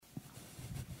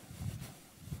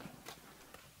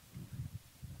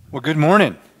Well, good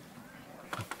morning.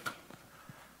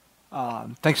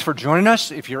 Thanks for joining us.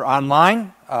 If you're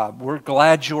online, we're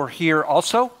glad you're here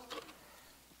also.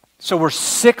 So we're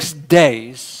 6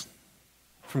 days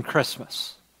from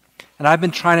Christmas. And I've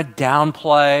been trying to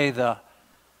downplay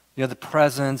the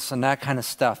presents and that kind of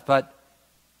stuff. But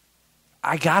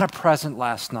I got a present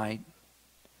last night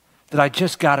that I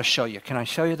just got to show you. Can I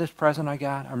show you this present I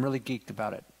got? I'm really geeked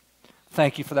about it.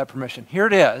 Thank you for that permission. Here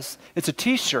it is. It's a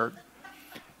t-shirt.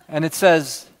 And it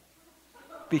says,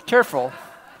 "Be careful,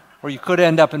 or you could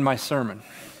end up in my sermon."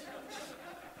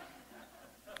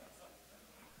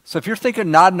 So if you're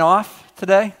thinking nodding off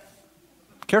today,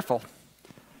 careful.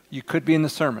 You could be in the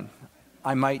sermon.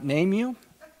 I might name you.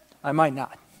 I might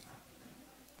not.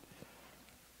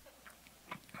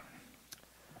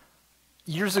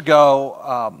 Years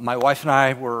ago, my wife and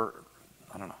I were,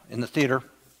 in the theater.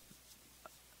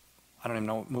 I don't even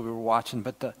know what movie we were watching,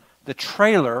 but the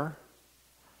trailer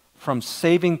from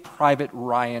Saving Private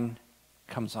Ryan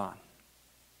comes on.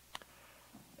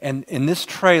 And in this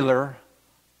trailer,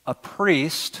 a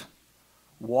priest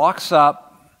walks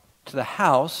up to the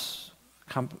house,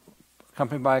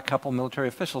 accompanied by a couple military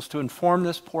officials, to inform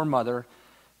this poor mother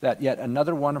that yet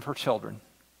another one of her children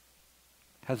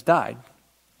has died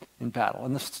in battle.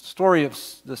 And the story of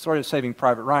Saving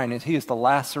Private Ryan is he is the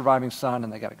last surviving son,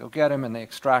 and they got to go get him, and they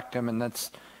extract him, and that's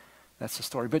the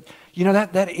story. But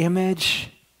that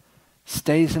image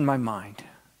stays in my mind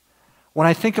when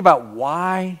I think about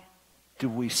why do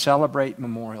we celebrate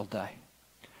Memorial Day.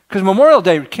 Because Memorial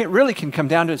Day can come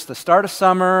down to it's the start of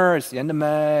summer, it's the end of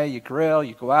May, you grill,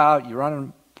 you go out, you run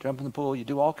and jump in the pool, you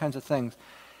do all kinds of things.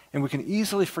 And we can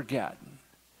easily forget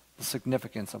the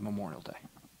significance of Memorial Day.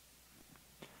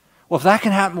 Well, if that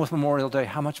can happen with Memorial Day,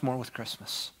 how much more with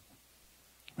Christmas?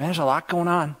 Man, there's a lot going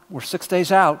on. We're 6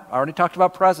 days out. I already talked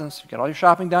about presents. You got all your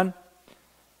shopping done?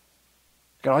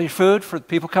 Got all your food for the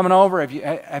people coming over? Have you?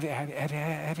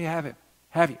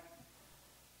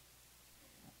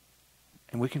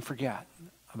 And we can forget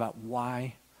about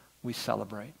why we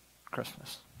celebrate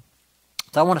Christmas.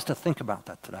 So I want us to think about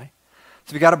that today. So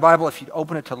if you got a Bible, if you'd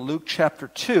open it to Luke chapter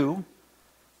 2,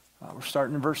 we're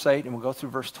starting in verse 8 and we'll go through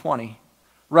verse 20.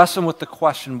 Wrestling with the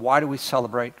question, why do we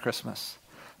celebrate Christmas?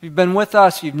 If you've been with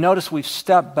us, you've noticed we've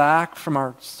stepped back from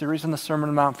our series on the Sermon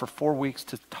on the Mount for 4 weeks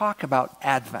to talk about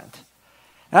Advent.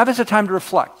 And Advent's a time to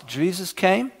reflect. Jesus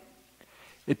came.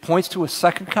 It points to his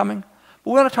second coming.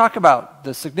 But we want to talk about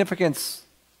the significance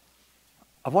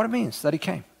of what it means that he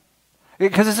came.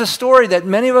 Because it's a story that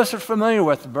many of us are familiar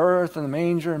with, the birth and the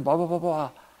manger and blah, blah, blah,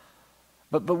 blah.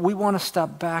 But we want to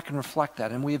step back and reflect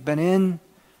that. And we have been in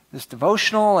this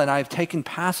devotional, and I've taken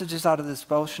passages out of this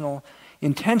devotional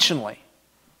intentionally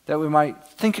that we might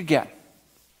think again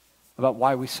about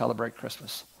why we celebrate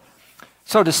Christmas.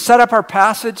 So to set up our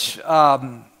passage,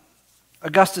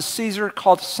 Augustus Caesar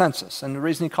called a census. And the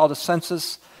reason he called a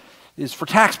census is for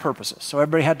tax purposes. So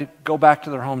everybody had to go back to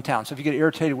their hometown. So if you get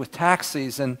irritated with tax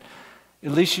season,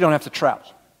 at least you don't have to travel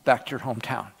back to your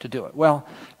hometown to do it. Well,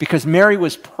 because Mary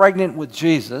was pregnant with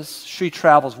Jesus, she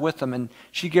travels with him, and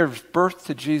she gives birth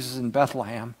to Jesus in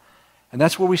Bethlehem. And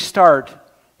that's where we start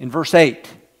in verse 8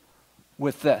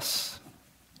 with this.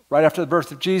 Right after the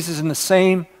birth of Jesus, in the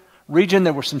same region,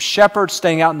 there were some shepherds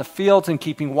staying out in the fields and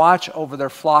keeping watch over their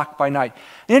flock by night.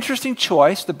 An interesting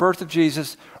choice, the birth of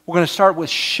Jesus. We're going to start with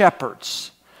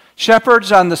shepherds.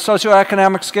 Shepherds on the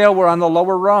socioeconomic scale were on the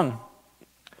lower rung.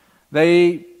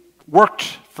 They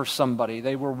worked for somebody.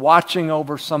 They were watching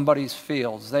over somebody's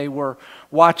fields. They were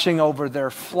watching over their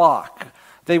flock.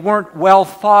 They weren't well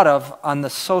thought of on the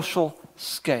social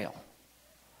scale.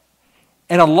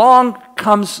 And along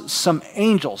comes some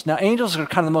angels. Now, angels are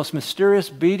kind of the most mysterious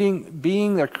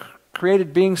being. They're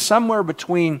created beings somewhere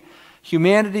between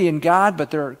humanity and God, but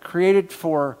they're created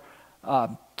to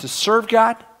serve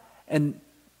God and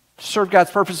serve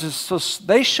God's purposes. So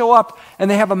they show up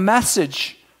and they have a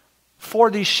message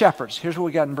for these shepherds. Here's what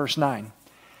we got in verse 9.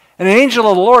 And an angel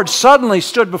of the Lord suddenly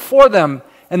stood before them,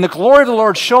 and the glory of the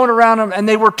Lord shone around them, and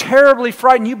they were terribly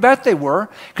frightened. You bet they were,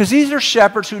 because these are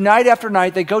shepherds who night after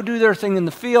night, they go do their thing in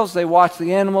the fields, they watch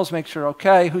the animals, make sure,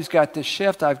 okay, who's got this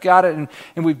shift? I've got it,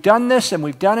 and we've done this, and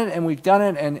we've done it, and we've done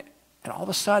it, and all of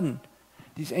a sudden,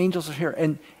 these angels are here,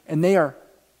 and they are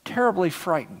terribly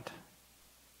frightened.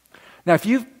 Now, if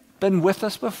you've been with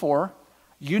us before,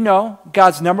 you know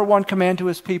God's number one command to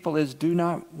his people is do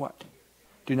not what?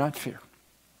 Do not fear.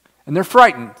 And they're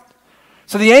frightened.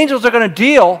 So the angels are going to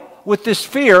deal with this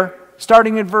fear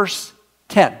starting in verse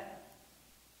 10.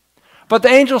 But the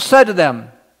angel said to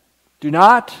them, do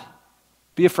not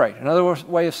be afraid. Another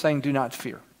way of saying do not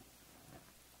fear.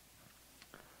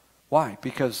 Why?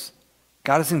 Because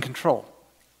God is in control.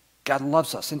 God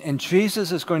loves us. And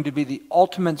Jesus is going to be the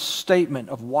ultimate statement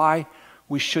of why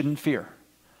we shouldn't fear.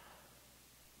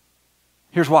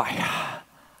 Here's why.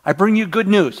 I bring you good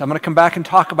news. I'm going to come back and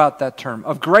talk about that term.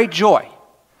 Of great joy,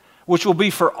 which will be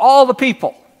for all the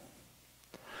people.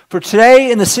 For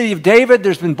today in the city of David,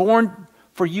 there's been born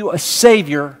for you a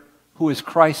Savior who is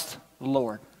Christ the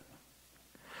Lord.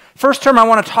 First term I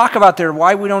want to talk about there,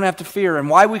 why we don't have to fear and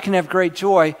why we can have great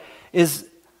joy, is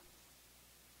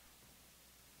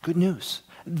good news.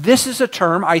 This is a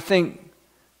term I think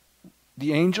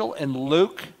the angel and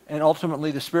Luke and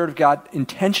ultimately the Spirit of God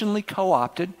intentionally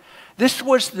co-opted. This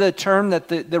was the term that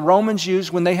the Romans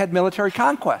used when they had military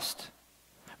conquest.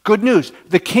 Good news.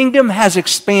 The kingdom has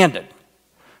expanded.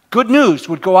 Good news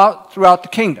would go out throughout the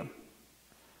kingdom.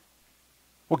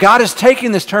 Well, God is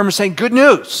taking this term and saying good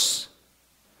news.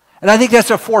 And I think that's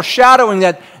a foreshadowing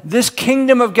that this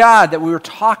kingdom of God that we were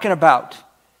talking about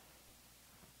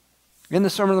in the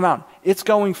Sermon on the Mount, it's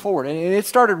going forward. And it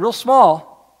started real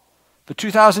small, but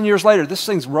 2,000 years later, this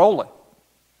thing's rolling.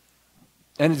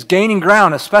 And it's gaining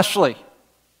ground, especially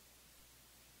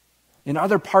in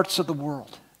other parts of the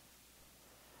world.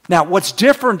 Now, what's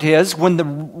different is when the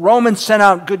Romans sent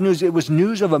out good news, it was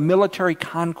news of a military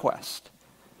conquest.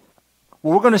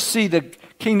 Well, we're going to see the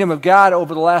kingdom of God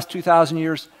over the last 2,000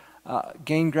 years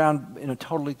gain ground in a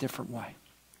totally different way.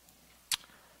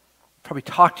 Probably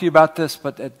talked to you about this,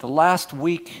 but at the last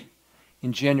week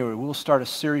in January, we'll start a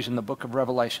series in the book of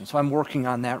Revelation. So I'm working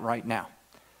on that right now.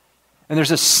 And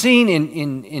there's a scene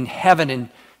in heaven in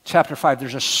chapter 5.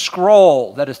 There's a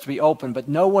scroll that is to be opened, but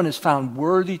no one is found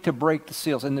worthy to break the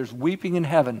seals. And there's weeping in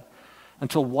heaven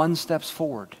until one steps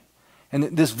forward. And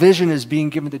this vision is being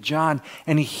given to John,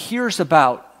 and he hears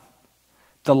about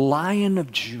the Lion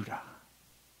of Judah,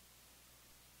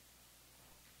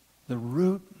 the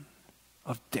root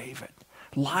of David.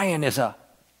 Lion is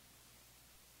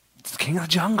it's the king of the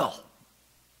jungle.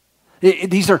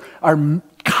 These are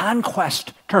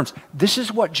conquest terms. This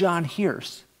is what John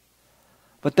hears.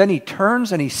 But then he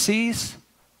turns and he sees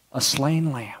a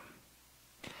slain lamb.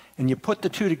 And you put the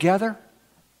two together,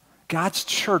 God's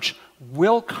church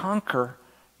will conquer,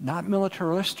 not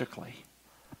militaristically,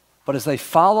 but as they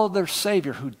follow their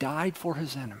Savior who died for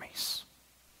his enemies.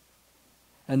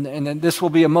 And then this will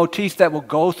be a motif that will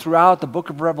go throughout the book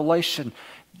of Revelation.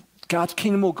 God's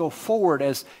kingdom will go forward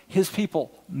as his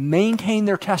people maintain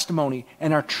their testimony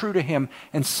and are true to him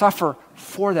and suffer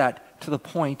for that to the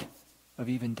point of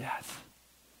even death.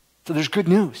 So there's good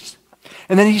news.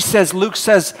 And then Luke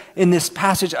says in this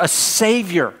passage, a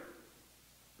Savior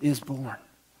is born.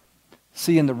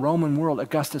 See, in the Roman world,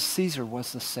 Augustus Caesar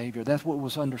was the Savior. That's what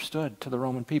was understood to the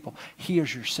Roman people. He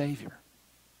is your Savior.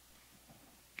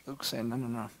 Luke's saying,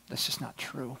 no, that's just not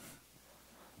true.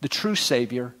 The true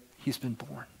Savior, he's been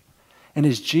born. And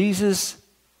is Jesus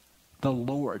the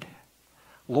Lord?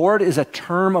 Lord is a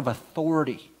term of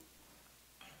authority.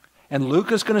 And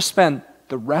Luke is going to spend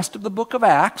the rest of the book of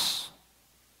Acts,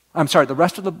 the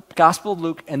rest of the Gospel of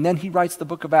Luke, and then he writes the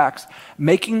book of Acts,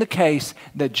 making the case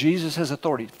that Jesus has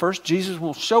authority. First, Jesus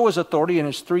will show his authority in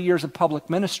his 3 years of public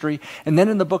ministry, and then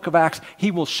in the book of Acts, he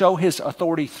will show his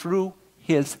authority through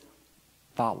his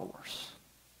followers.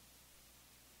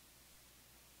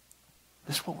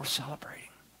 This is what we're celebrating.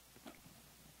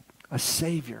 A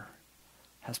Savior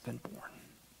has been born.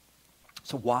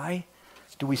 So why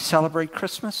do we celebrate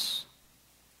Christmas?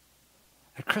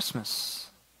 At Christmas,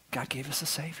 God gave us a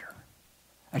Savior.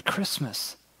 At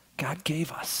Christmas, God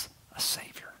gave us a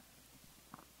Savior.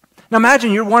 Now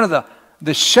imagine you're one of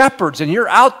the shepherds and you're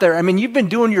out there. I mean, you've been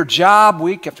doing your job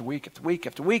week after week after week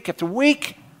after week after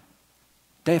week,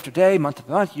 day after day, month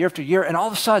after month, year after year, and all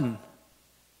of a sudden,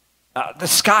 the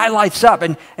sky lights up.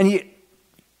 And you,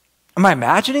 am I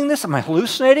imagining this? Am I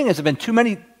hallucinating? Has it been too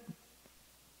many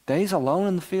days alone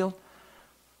in the field?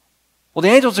 Well, the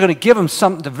angels are going to give him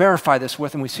something to verify this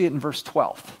with, and we see it in verse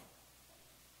 12.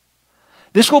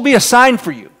 This will be a sign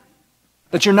for you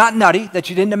that you're not nutty, that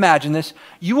you didn't imagine this.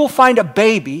 You will find a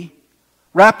baby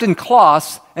wrapped in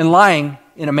cloths and lying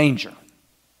in a manger.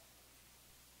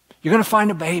 You're going to find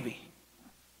a baby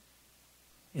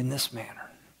in this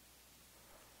manner.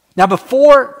 Now,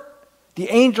 before the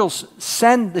angels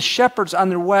send the shepherds on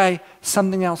their way,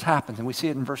 something else happens, and we see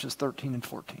it in verses 13 and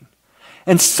 14.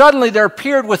 And suddenly there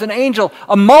appeared with an angel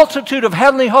a multitude of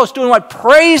heavenly hosts doing what?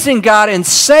 Praising God and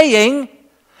saying,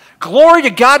 glory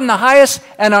to God in the highest,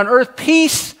 and on earth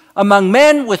peace among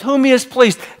men with whom he is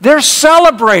pleased. They're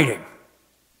celebrating.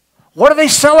 What are they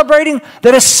celebrating?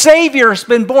 That a Savior has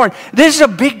been born. This is a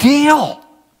big deal.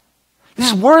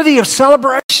 This is worthy of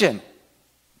celebration.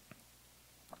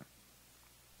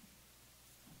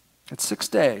 It's 6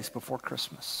 days before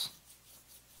Christmas.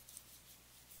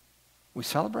 We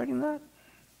celebrating that?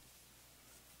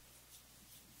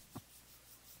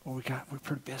 Well, we're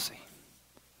pretty busy.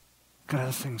 Got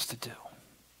other things to do.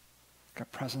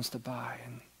 Got presents to buy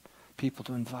and people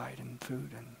to invite and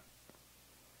food.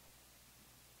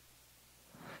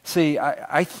 See,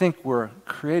 I think we're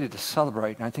created to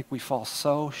celebrate, and I think we fall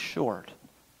so short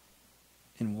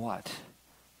in what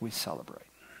we celebrate.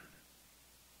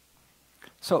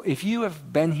 So if you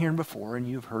have been here before and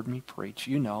you've heard me preach,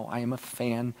 you know I am a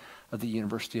fan of the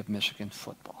University of Michigan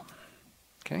football.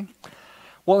 Okay?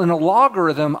 Well, an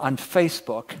algorithm on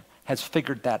Facebook has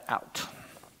figured that out.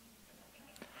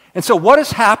 And so what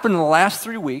has happened in the last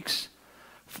 3 weeks,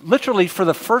 literally for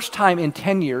the first time in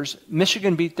 10 years,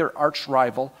 Michigan beat their arch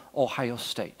rival, Ohio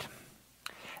State.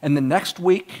 And the next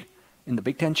week, in the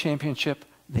Big Ten Championship,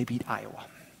 they beat Iowa.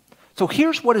 So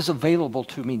here's what is available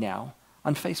to me now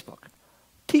on Facebook.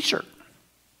 T-shirt.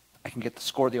 I can get the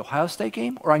score of the Ohio State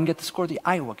game, or I can get the score of the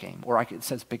Iowa game, or it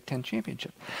says Big Ten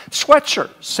Championship. Sweatshirt,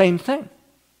 same thing.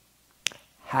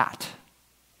 Hat.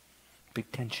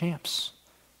 Big Ten Champs,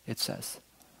 it says.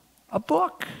 A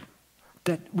book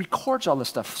that records all this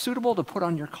stuff, suitable to put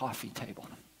on your coffee table.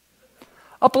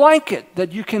 A blanket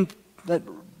that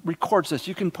records this.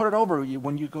 You can put it over you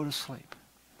when you go to sleep.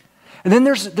 And then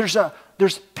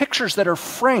there's pictures that are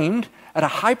framed at a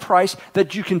high price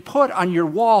that you can put on your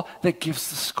wall that gives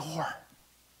the score.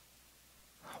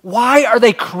 Why are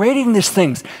they creating these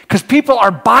things? Because people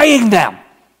are buying them.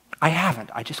 I haven't.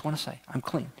 I just want to say, I'm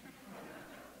clean.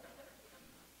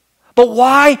 But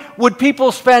why would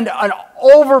people spend an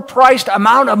overpriced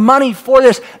amount of money for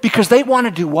this? Because they want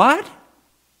to do what?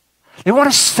 They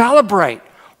want to celebrate.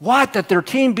 What? That their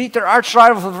team beat their arch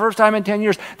rival for the first time in 10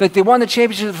 years. That they won the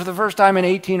championship for the first time in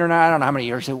 18 or 9, I don't know how many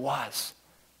years it was.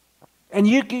 And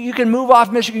you can move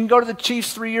off Michigan, go to the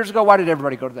Chiefs 3 years ago. Why did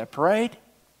everybody go to that parade?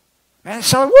 Man, they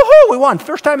celebrate, woohoo, we won.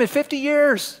 First time in 50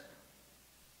 years.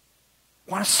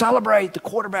 Want to celebrate the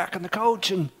quarterback and the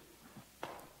coach. And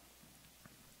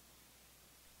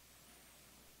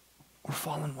we're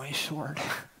falling way short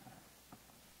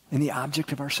in the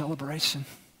object of our celebration.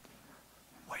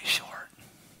 Way short.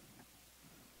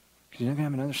 You're going to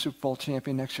have another Super Bowl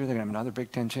champion next year. They're going to have another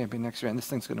Big Ten champion next year. And this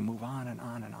thing's going to move on and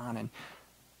on and on. And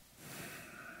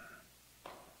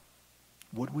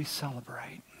would we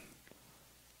celebrate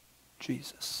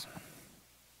Jesus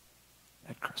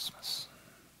at Christmas?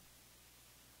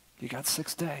 You got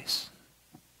 6 days.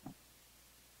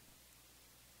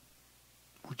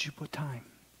 Would you put time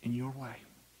in your way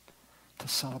to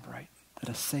celebrate that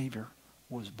a Savior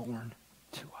was born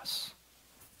to us?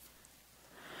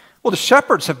 Well, the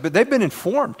shepherds they've been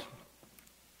informed.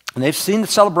 And they've seen the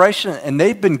celebration, and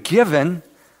they've been given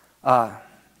a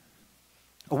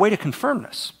way to confirm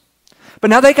this. But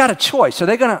now they got a choice. Are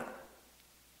they going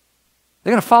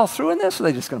to follow through in this, or are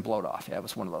they just going to blow it off? Yeah, it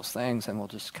was one of those things, and we'll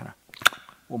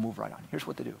move right on. Here's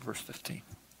what they do, verse 15.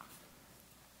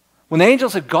 When the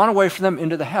angels had gone away from them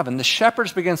into the heaven, the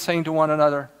shepherds began saying to one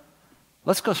another,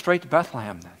 let's go straight to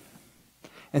Bethlehem then,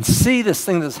 and see this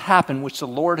thing that's happened, which the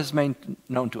Lord has made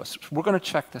known to us. We're going to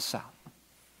check this out.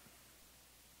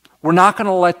 We're not going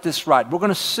to let this ride. We're going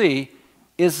to see,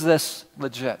 is this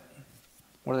legit?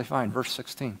 What do they find? Verse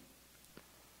 16.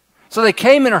 So they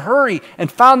came in a hurry and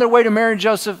found their way to Mary and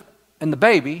Joseph and the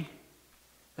baby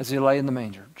as he lay in the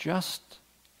manger, just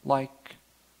like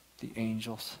the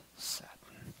angels said.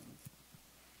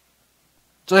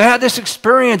 So they had this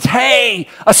experience. Hey,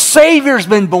 a Savior's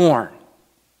been born.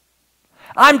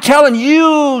 I'm telling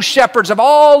you, shepherds of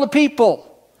all the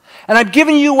people, and I'm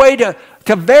giving you a way to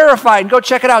verify and go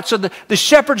check it out. So the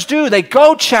shepherds do. They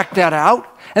go check that out,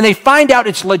 and they find out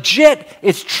it's legit,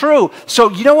 it's true. So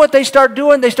you know what they start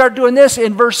doing? They start doing this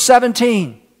in verse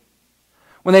 17.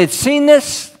 When they had seen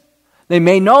this, they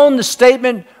made known the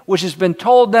statement which has been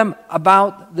told them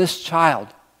about this child.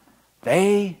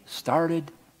 They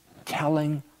started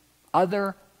telling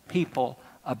other people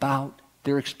about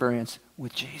their experience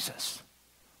with Jesus.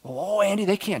 Oh, Andy,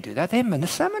 they can't do that. They haven't been to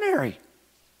seminary.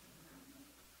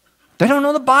 They don't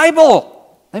know the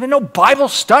Bible. They have no Bible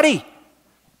study.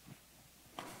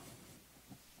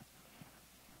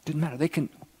 Didn't matter. They can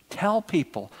tell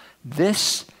people,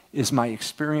 this is my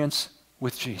experience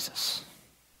with Jesus.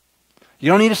 You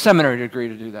don't need a seminary degree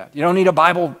to do that. You don't need a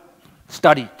Bible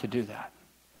study to do that.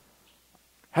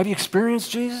 Have you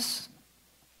experienced Jesus?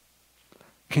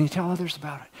 Can you tell others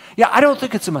about it? Yeah, I don't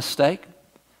think it's a mistake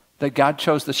that God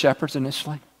chose the shepherds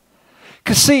initially.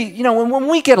 Because see, when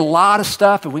we get a lot of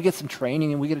stuff and we get some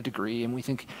training and we get a degree and we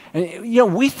think,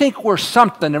 we think we're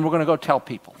something and we're going to go tell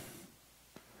people.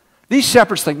 These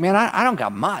shepherds think, man, I don't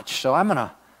got much, so I'm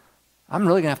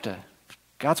really going to have to,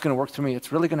 God's going to work through me.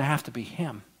 It's really going to have to be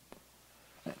him.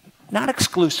 Not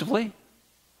exclusively.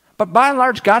 But by and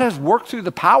large, God has worked through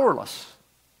the powerless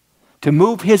to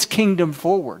move his kingdom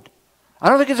forward. I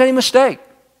don't think it's any mistake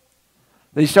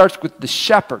that he starts with the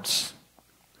shepherds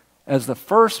as the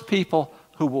first people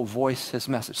who will voice his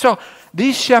message. So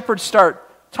these shepherds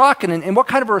start talking, and what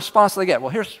kind of a response do they get? Well,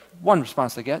 here's one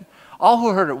response they get. All who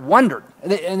heard it wondered.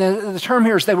 And the term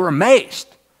here is they were amazed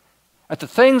at the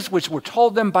things which were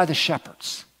told them by the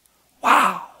shepherds.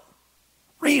 Wow,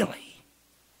 really?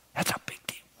 That's a big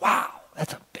deal. Wow,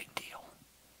 that's a big deal.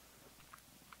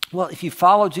 Well, if you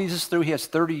follow Jesus through, he has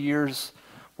 30 years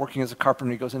working as a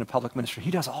carpenter. He goes into public ministry.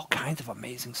 He does all kinds of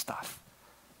amazing stuff.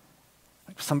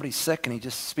 Like somebody's sick and he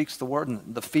just speaks the word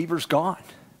and the fever's gone.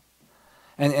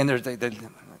 And there's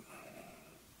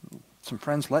some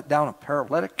friends let down a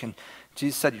paralytic and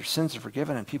Jesus said, your sins are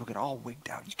forgiven, and people get all wigged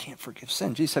out. You can't forgive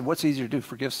sin. Jesus said, what's easier to do,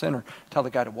 forgive sin or tell the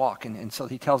guy to walk? And so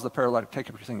he tells the paralytic, take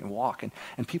up your thing and walk.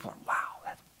 And people are,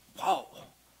 wow, whoa.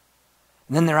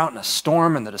 And then they're out in a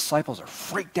storm, and the disciples are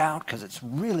freaked out because it's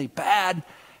really bad.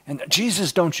 And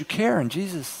Jesus, don't you care? And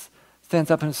Jesus stands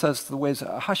up and says to the waves,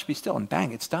 hush, be still, and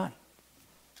bang, it's done.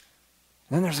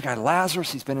 And then there's a guy,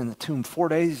 Lazarus. He's been in the tomb 4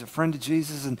 days. He's a friend of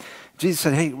Jesus. And Jesus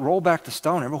said, hey, roll back the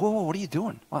stone. And whoa, what are you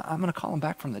doing? Well, I'm going to call him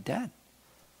back from the dead.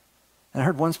 And I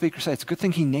heard one speaker say, it's a good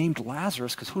thing he named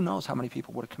Lazarus, because who knows how many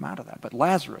people would have come out of that. But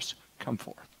Lazarus, come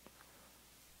forth.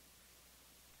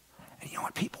 And you know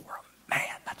what? People were,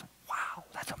 man,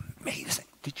 that's amazing.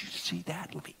 Did you see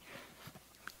that? Let me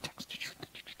text.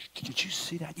 Did you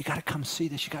see that? You got to come see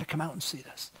this. You got to come out and see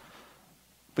this.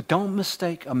 But don't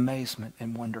mistake amazement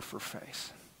and wonder for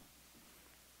faith.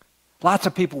 Lots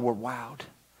of people were wowed,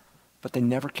 but they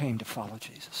never came to follow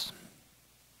Jesus.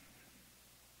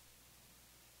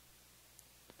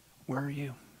 Where are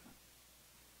you?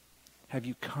 Have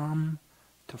you come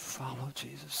to follow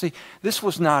Jesus? See, this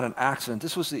was not an accident.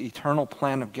 This was the eternal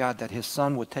plan of God, that his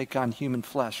Son would take on human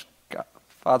flesh. God,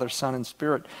 Father, Son, and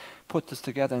Spirit put this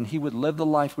together, and he would live the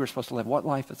life we were supposed to live. What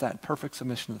life is that? Perfect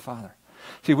submission to the Father.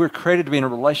 See, we were created to be in a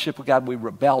relationship with God. We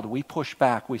rebelled. We pushed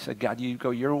back. We said, God, you go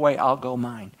your way, I'll go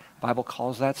mine. The Bible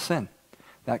calls that sin.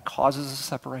 That causes a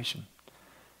separation.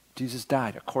 Jesus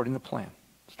died according to plan.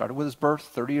 Started with his birth,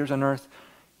 30 years on earth.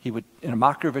 He would, in a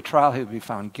mockery of a trial, he would be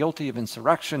found guilty of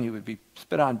insurrection. He would be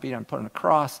spit on, beat on, put on a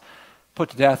cross, put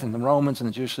to death. And the Romans and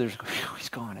the Jewish leaders go, he's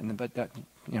gone. And but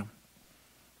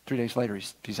 3 days later,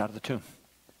 he's out of the tomb.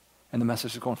 And the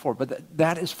message is going forward. But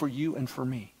that is for you and for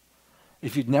me.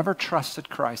 If you've never trusted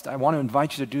Christ, I want to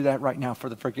invite you to do that right now for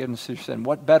the forgiveness of your sin.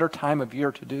 What better time of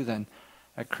year to do than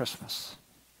at Christmas?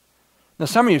 Now,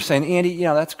 some of you are saying, Andy,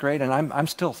 that's great, and I'm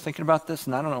still thinking about this,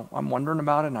 and I don't know, I'm wondering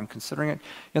about it, and I'm considering it.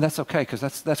 That's okay, because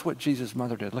that's what Jesus'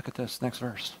 mother did. Look at this next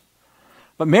verse.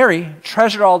 But Mary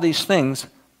treasured all these things,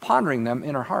 pondering them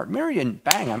in her heart. Mary didn't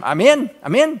bang, I'm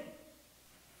in.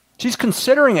 She's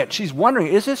considering it. She's wondering,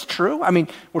 is this true? I mean,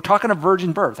 we're talking a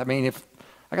virgin birth. I mean, if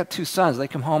I got 2 sons, they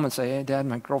come home and say, hey, Dad,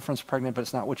 my girlfriend's pregnant, but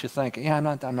it's not what you think. Yeah,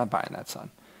 I'm not buying that,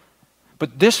 son.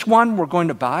 But this one we're going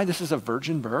to buy, this is a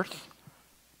virgin birth.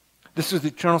 This is the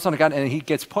eternal Son of God, and he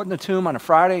gets put in the tomb on a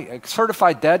Friday,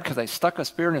 certified dead because they stuck a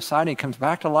spear in his side, and he comes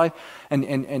back to life.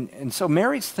 And so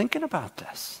Mary's thinking about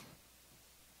this.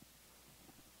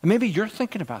 And maybe you're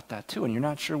thinking about that too, and you're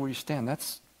not sure where you stand.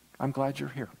 I'm glad you're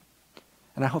here.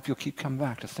 And I hope you'll keep coming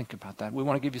back to think about that. We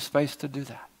want to give you space to do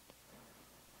that.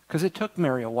 Because it took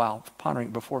Mary a while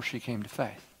pondering before she came to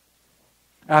faith.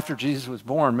 After Jesus was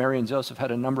born, Mary and Joseph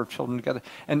had a number of children together.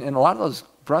 And a lot of those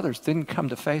brothers didn't come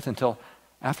to faith until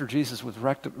after Jesus was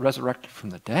resurrected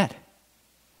from the dead.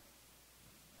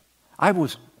 I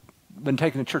was been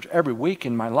taken to church every week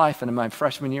in my life, and in my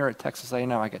freshman year at Texas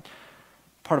A&M, I get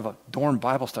part of a dorm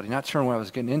Bible study, not sure what I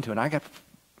was getting into, and I got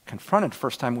confronted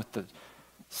first time with the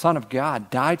Son of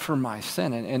God died for my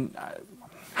sin, and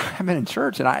I've been in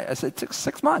church, and it took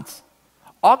 6 months,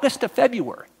 August to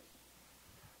February,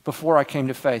 before I came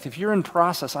to faith. If you're in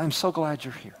process, I'm so glad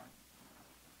you're here.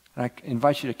 And I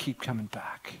invite you to keep coming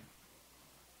back.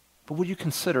 But would you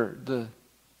consider the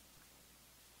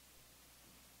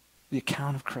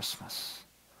account of Christmas?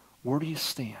 Where do you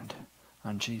stand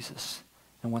on Jesus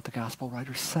and what the gospel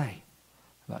writers say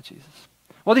about Jesus?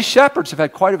 Well, these shepherds have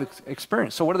had quite an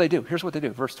experience. So what do? Here's what they do.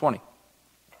 Verse 20.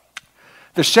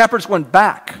 The shepherds went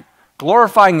back,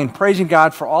 glorifying and praising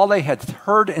God for all they had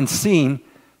heard and seen,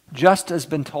 just as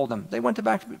been told them. They went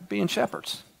back to being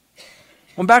shepherds.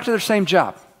 Went back to their same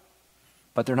job.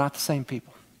 But they're not the same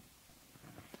people.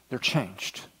 They're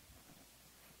changed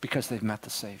because they've met the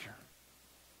Savior.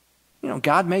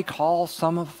 God may call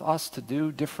some of us to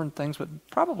do different things, but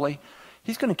probably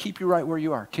he's going to keep you right where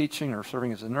you are, teaching or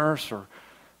serving as a nurse or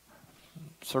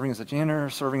serving as a janitor,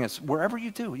 serving as wherever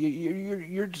you do.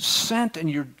 You're sent and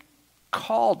you're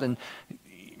called, and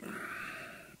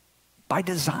by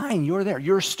design, you're there.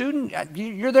 You're a student.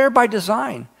 You're there by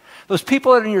design. Those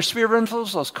people that are in your sphere of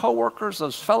influence, those coworkers,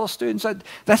 those fellow students,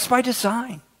 that's by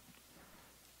design.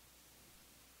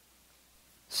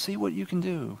 See what you can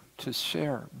do to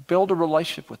share. Build a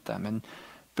relationship with them and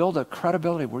build a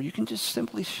credibility where you can just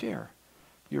simply share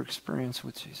your experience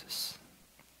with Jesus.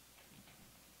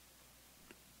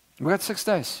 We've got 6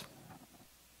 days.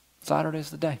 Saturday's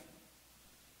the day.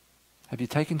 Have you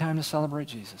taken time to celebrate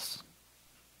Jesus?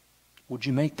 Would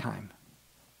you make time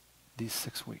these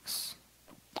 6 weeks?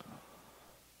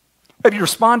 Have you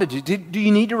responded? Do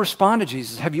you need to respond to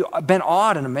Jesus? Have you been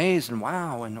awed and amazed and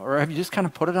wow? Or have you just kind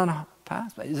of put it on a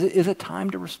path? Is it time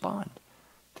to respond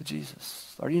to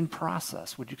Jesus? Are you in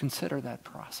process? Would you consider that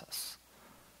process?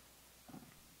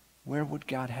 Where would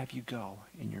God have you go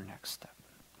in your next step?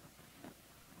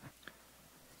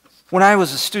 When I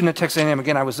was a student at Texas A&M,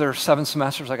 again, I was there 7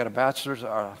 semesters. I got a bachelor's,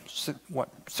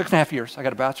 6.5 years. I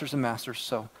got a bachelor's and master's,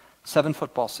 so 7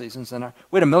 football seasons. And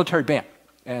we had a military band,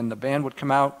 and the band would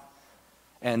come out,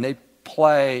 and they'd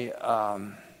play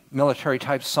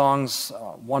military-type songs.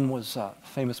 One was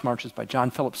famous marches by John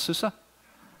Philip Sousa.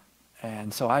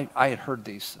 And so I had heard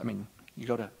these. I mean, you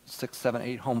go to 6, 7,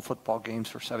 8 home football games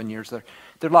for 7 years.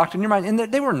 They're locked in your mind. And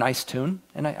they were a nice tune,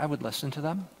 and I would listen to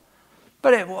them.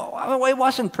 But it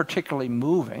wasn't particularly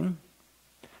moving.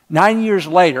 9 years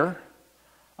later,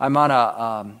 I'm on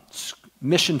a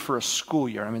mission for a school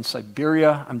year. I'm in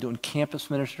Siberia. I'm doing campus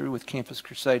ministry with Campus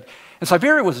Crusade. And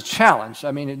Siberia was a challenge.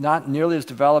 I mean, it not nearly as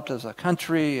developed as a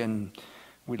country, and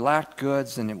we lacked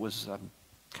goods, and it was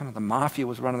kind of the mafia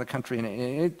was running the country,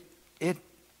 and it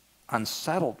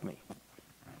unsettled me.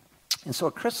 And so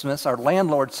at Christmas, our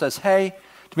landlord says, hey,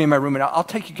 to me and my roommate, I'll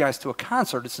take you guys to a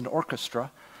concert. It's an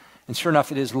orchestra. And sure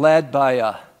enough, it is led by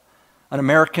an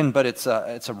American, but it's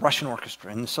a Russian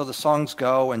orchestra. And so the songs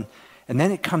go, and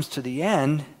then it comes to the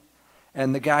end,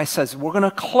 and the guy says, we're going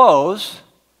to close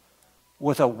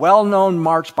with a well-known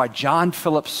march by John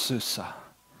Philip Sousa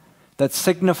that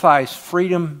signifies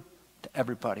freedom to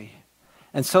everybody.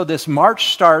 And so this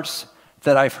march starts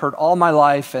that I've heard all my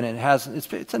life, and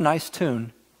it's a nice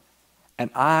tune, and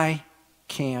I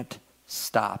can't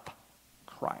stop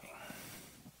crying.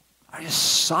 I'm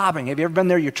just sobbing. Have you ever been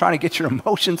there? You're trying to get your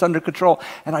emotions under control,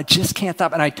 and I just can't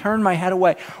stop. And I turned my head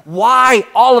away. Why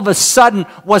all of a sudden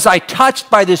was I touched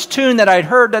by this tune that I'd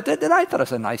heard that I thought it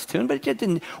was a nice tune, but it just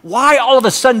didn't. Why all of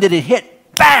a sudden did it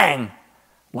hit bang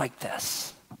like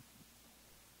this?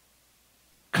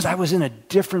 Because I was in a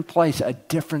different place, a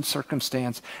different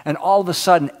circumstance, and all of a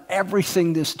sudden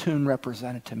everything this tune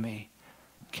represented to me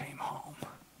came home.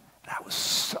 And I was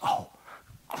so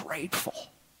grateful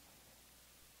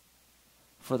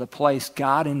for the place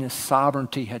God in His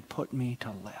sovereignty had put me to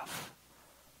live.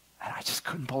 And I just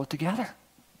couldn't pull it together.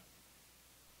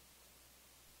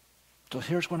 So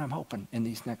here's what I'm hoping in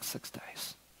these next 6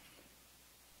 days.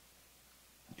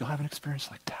 You'll have an experience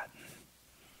like that.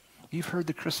 You've heard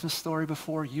the Christmas story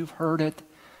before. You've heard it.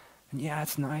 And yeah,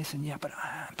 it's nice. And yeah, but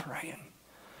I'm praying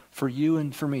for you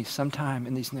and for me sometime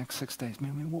in these next 6 days.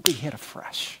 Maybe we'll be hit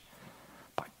afresh.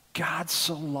 God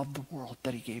so loved the world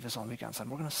that He gave His only begotten Son.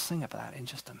 We're going to sing about that in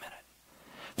just a minute.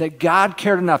 That God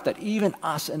cared enough that even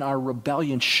us in our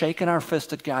rebellion, shaking our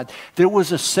fist at God, there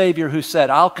was a Savior who said,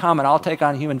 I'll come and I'll take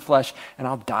on human flesh and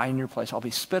I'll die in your place. I'll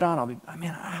be spit on.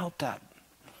 I hope that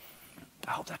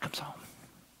comes home.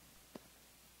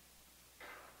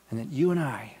 And that you and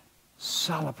I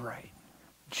celebrate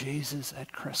Jesus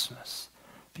at Christmas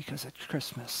because at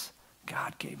Christmas,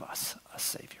 God gave us a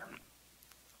Savior.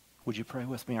 Would you pray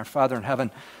with me? Our Father in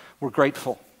heaven, we're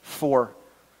grateful for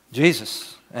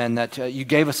Jesus and that you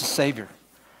gave us a Savior.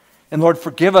 And Lord,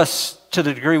 forgive us to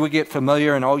the degree we get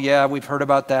familiar and, oh yeah, we've heard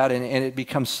about that, and it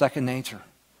becomes second nature.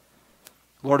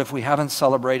 Lord, if we haven't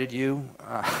celebrated you,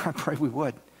 I pray we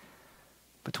would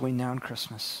between now and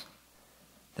Christmas,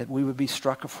 that we would be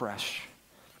struck afresh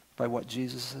by what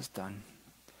Jesus has done.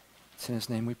 It's in His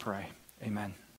name we pray. Amen.